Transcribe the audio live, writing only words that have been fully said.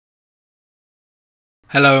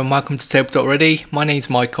Hello and welcome to TableTopReady. My name's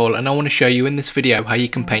Michael and I want to show you in this video how you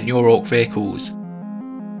can paint your Ork vehicles.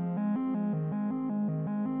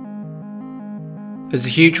 There's a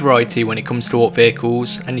huge variety when it comes to Ork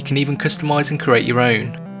vehicles, and you can even customise and create your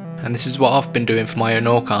own. And this is what I've been doing for my own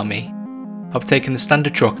Ork army. I've taken the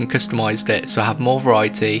standard truck and customised it so I have more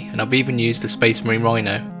variety, and I've even used a Space Marine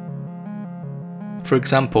Rhino. For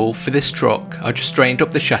example, for this truck I just straightened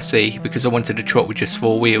up the chassis because I wanted a truck with just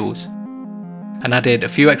 4 wheels. And added a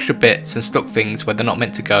few extra bits and stuck things where they're not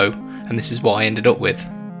meant to go, and this is what I ended up with.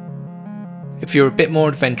 If you're a bit more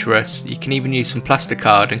adventurous, you can even use some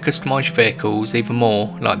plasticard and customise your vehicles even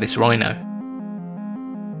more, like this Rhino.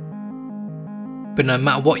 But no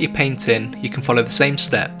matter what you're painting, you can follow the same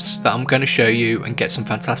steps that I'm going to show you and get some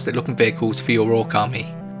fantastic looking vehicles for your Ork army.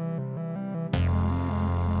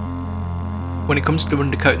 When it comes to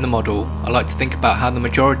undercoating the model, I like to think about how the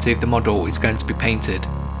majority of the model is going to be painted.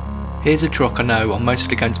 Here's a truck I know I'm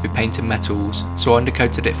mostly going to be painting metals, so I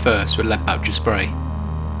undercoated it first with lead voucher spray.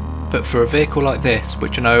 But for a vehicle like this,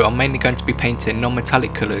 which I know I'm mainly going to be painting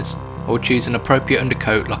non-metallic colours, I would choose an appropriate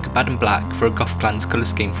undercoat like a bad and black for a Goth clan's colour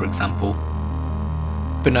scheme, for example.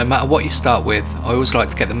 But no matter what you start with, I always like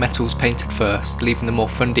to get the metals painted first, leaving the more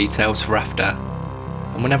fun details for after.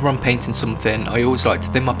 And whenever I'm painting something, I always like to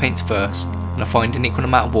thin my paints first, and I find an equal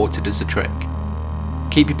amount of water does the trick.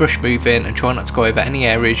 Keep your brush moving and try not to go over any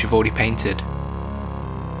areas you've already painted.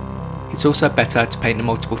 It's also better to paint in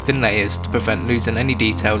multiple thin layers to prevent losing any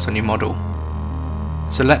details on your model.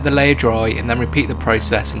 So let the layer dry and then repeat the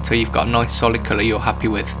process until you've got a nice solid colour you're happy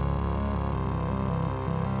with.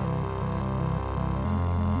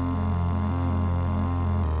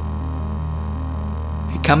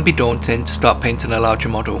 It can be daunting to start painting a larger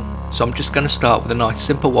model, so I'm just going to start with a nice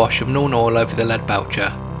simple wash of Nuln Oil over the lead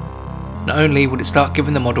voucher. Not only will it start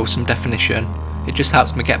giving the model some definition, it just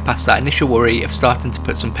helps me get past that initial worry of starting to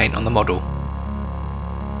put some paint on the model.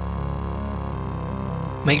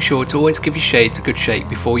 Make sure to always give your shades a good shake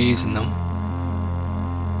before using them.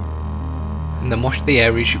 And then wash the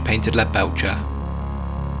areas you've painted lead voucher.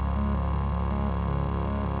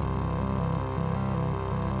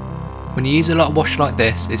 When you use a lot of wash like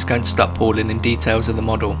this, it's going to start pooling in details of the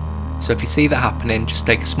model. So if you see that happening, just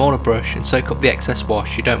take a smaller brush and soak up the excess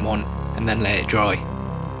wash you don't want, and then let it dry.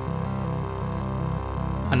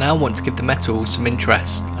 I now want to give the metals some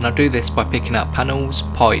interest, and I do this by picking out panels,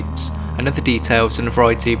 pipes and other details in a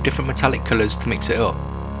variety of different metallic colours to mix it up.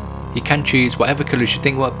 You can choose whatever colours you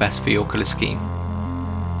think work best for your colour scheme.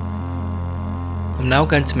 I'm now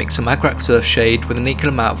going to mix some Agrax Earthshade with an equal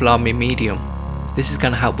amount of Lamy Medium. This is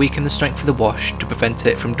going to help weaken the strength of the wash to prevent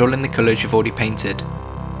it from dulling the colours you've already painted.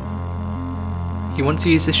 You want to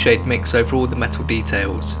use this shade mix over all the metal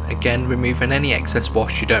details, again removing any excess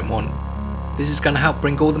wash you don't want. This is going to help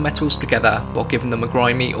bring all the metals together while giving them a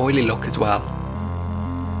grimy, oily look as well.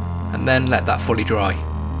 And then let that fully dry.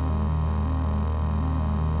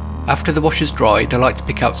 After the wash has dried, I like to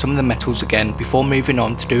pick out some of the metals again before moving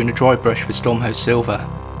on to doing a dry brush with Stormhose Silver.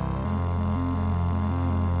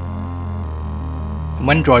 And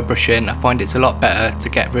when dry brushing, I find it's a lot better to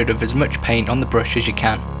get rid of as much paint on the brush as you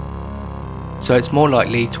can. So it's more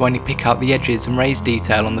likely to only pick out the edges and raised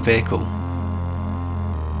detail on the vehicle.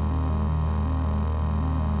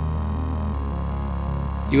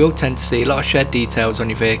 You will tend to see a lot of shared details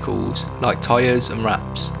on your vehicles, like tyres and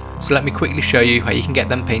wraps, so let me quickly show you how you can get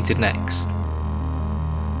them painted next.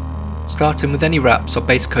 Starting with any wraps, I'll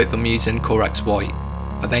base coat them using Corax White.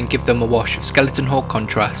 I then give them a wash of Skeleton Horde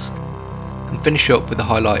Contrast, and finish up with a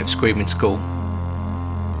highlight of Screaming Skull.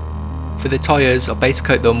 For the tyres, I'll base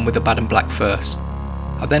coat them with a bad and black first.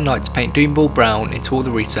 I then like to paint Doomball Brown into all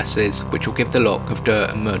the recesses, which will give the look of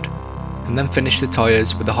dirt and mud, and then finish the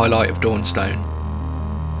tyres with a highlight of Dawnstone.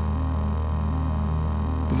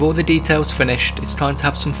 With all the details finished, it's time to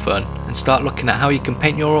have some fun and start looking at how you can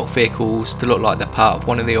paint your Ork vehicles to look like they're part of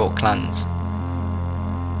one of the Ork clans.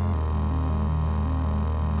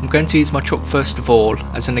 I'm going to use my truck first of all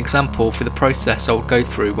as an example for the process I would go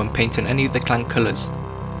through when painting any of the clan colours.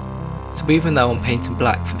 So even though I'm painting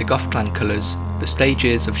black for the Goth clan colours, the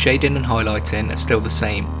stages of shading and highlighting are still the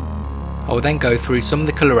same. I will then go through some of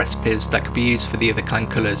the colour recipes that could be used for the other clan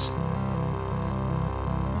colours.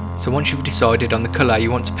 So once you've decided on the colour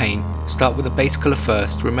you want to paint, start with a base colour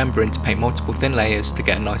first, remembering to paint multiple thin layers to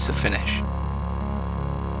get a nicer finish.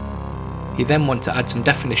 You then want to add some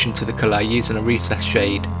definition to the colour using a recessed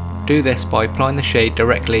shade. Do this by applying the shade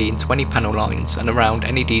directly into any panel lines and around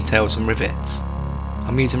any details and rivets.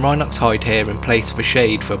 I'm using Rhinox Hide here in place of a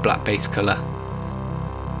shade for a black base colour.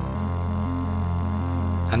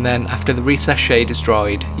 And then after the recessed shade has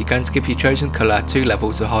dried, you're going to give your chosen colour 2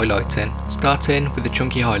 levels of highlighting, starting with the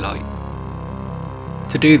chunky highlight.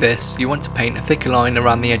 To do this, you want to paint a thicker line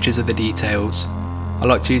around the edges of the details. I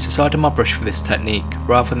like to use the side of my brush for this technique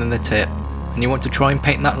rather than the tip, and you want to try and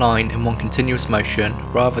paint that line in one continuous motion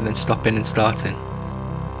rather than stopping and starting.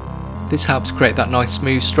 This helps create that nice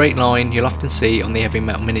smooth straight line you'll often see on the heavy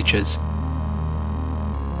metal miniatures.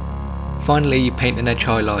 Finally, you paint an edge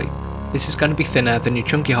highlight. This is going to be thinner than your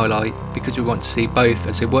chunky highlight because we want to see both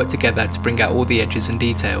as they work together to bring out all the edges and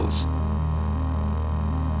details.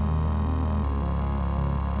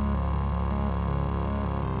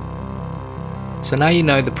 So now you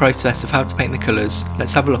know the process of how to paint the colours,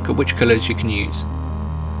 let's have a look at which colours you can use.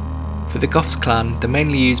 For the Goths clan, they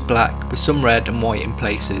mainly use black with some red and white in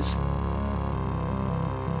places.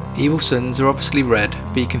 Evil Sons are obviously red,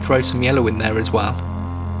 but you can throw some yellow in there as well.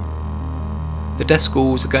 The Death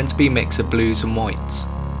Skulls are going to be a mix of blues and whites.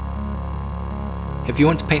 If you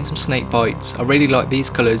want to paint some snake bites, I really like these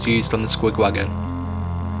colours used on the Squig Wagon.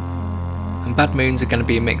 And Bad Moons are going to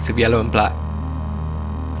be a mix of yellow and black.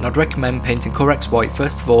 And I'd recommend painting Correx white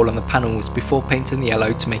first of all on the panels before painting the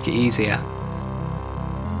yellow to make it easier.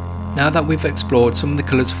 Now that we've explored some of the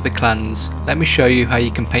colours for the clans, let me show you how you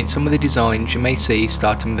can paint some of the designs you may see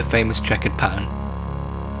starting with the famous checkered pattern.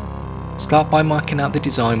 Start by marking out the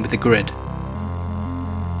design with a grid,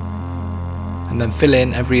 and then fill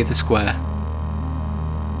in every other square.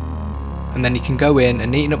 And then you can go in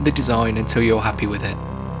and neaten up the design until you're happy with it.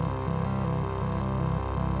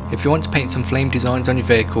 If you want to paint some flame designs on your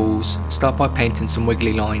vehicles, start by painting some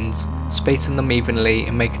wiggly lines, spacing them evenly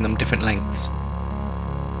and making them different lengths.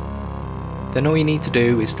 Then all you need to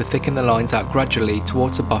do is to thicken the lines out gradually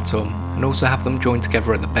towards the bottom and also have them joined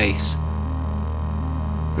together at the base.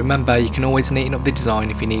 Remember, you can always neaten up the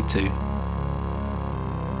design if you need to.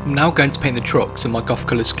 I'm now going to paint the trucks in my Goth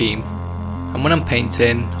colour scheme, and when I'm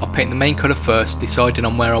painting, I'll paint the main colour first, deciding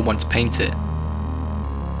on where I want to paint it.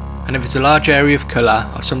 And if it's a large area of colour,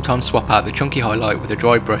 I'll sometimes swap out the chunky highlight with a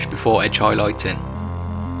dry brush before edge highlighting.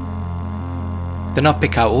 Then I'll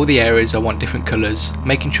pick out all the areas I want different colours,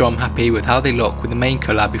 making sure I'm happy with how they look with the main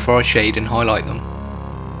colour before I shade and highlight them.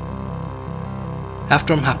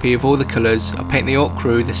 After I'm happy with all the colours, I paint the Ork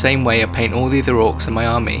crew the same way I paint all the other Orks in my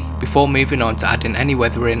army, before moving on to adding any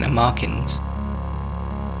weathering and markings.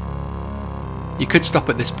 You could stop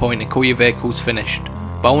at this point and call your vehicles finished,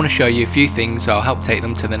 but I want to show you a few things that will help take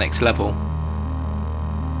them to the next level.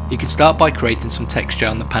 You can start by creating some texture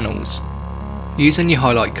on the panels. Using your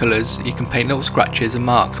highlight colours, you can paint little scratches and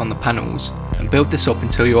marks on the panels, and build this up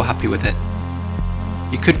until you're happy with it.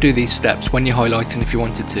 You could do these steps when you're highlighting if you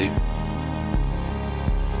wanted to.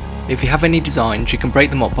 If you have any designs, you can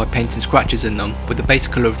break them up by painting scratches in them with the base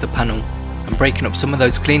colour of the panel, and breaking up some of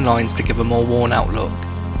those clean lines to give a more worn out look.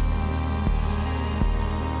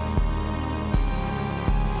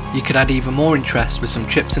 You could add even more interest with some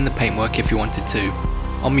chips in the paintwork if you wanted to.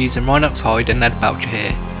 I'm using Rhinox hide and lead voucher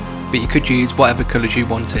here, but you could use whatever colours you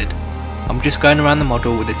wanted. I'm just going around the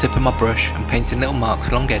model with the tip of my brush and painting little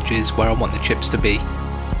marks along edges where I want the chips to be.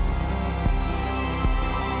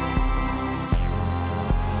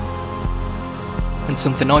 And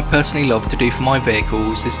something I personally love to do for my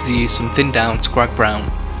vehicles is to use some thinned down scrag brown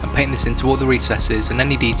and paint this into all the recesses and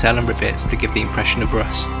any detail and rivets to give the impression of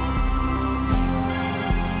rust.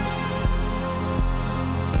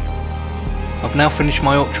 I've now finished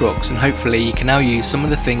my Ork trucks, and hopefully you can now use some of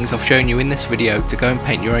the things I've shown you in this video to go and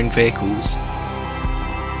paint your own vehicles.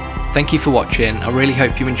 Thank you for watching. I really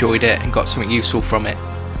hope you enjoyed it and got something useful from it.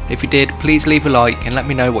 If you did, please leave a like and let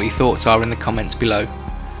me know what your thoughts are in the comments below.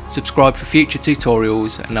 Subscribe for future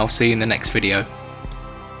tutorials, and I'll see you in the next video.